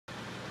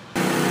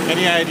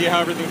Any idea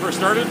how everything first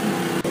started?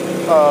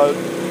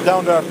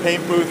 Downdraft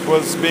paint booth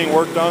was being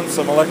worked on,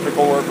 some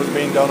electrical work was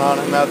being done on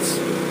it, and that's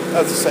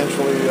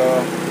essentially,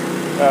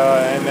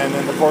 and then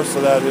in the course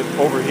of that it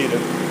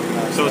overheated.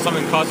 So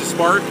something caused a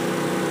spark?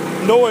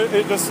 No,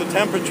 it just, the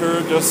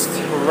temperature just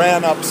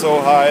ran up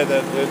so high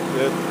that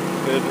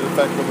it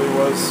effectively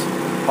was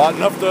hot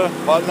enough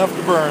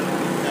to burn.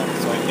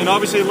 And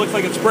obviously it looked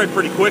like it spread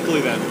pretty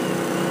quickly then.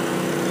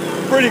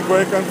 Pretty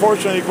quick,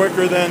 unfortunately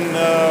quicker than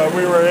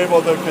we were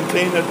able to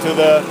contain it to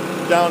the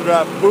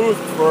downdraft booth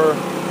for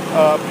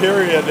a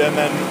period, and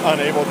then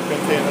unable to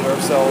contain it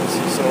ourselves.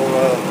 So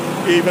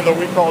even though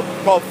we called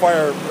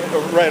fire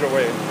right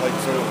away, like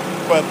so,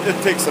 but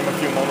it takes them a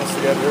few moments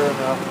to get here, and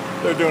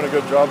they're doing a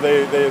good job.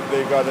 They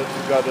got it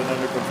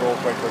under control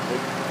quite quickly.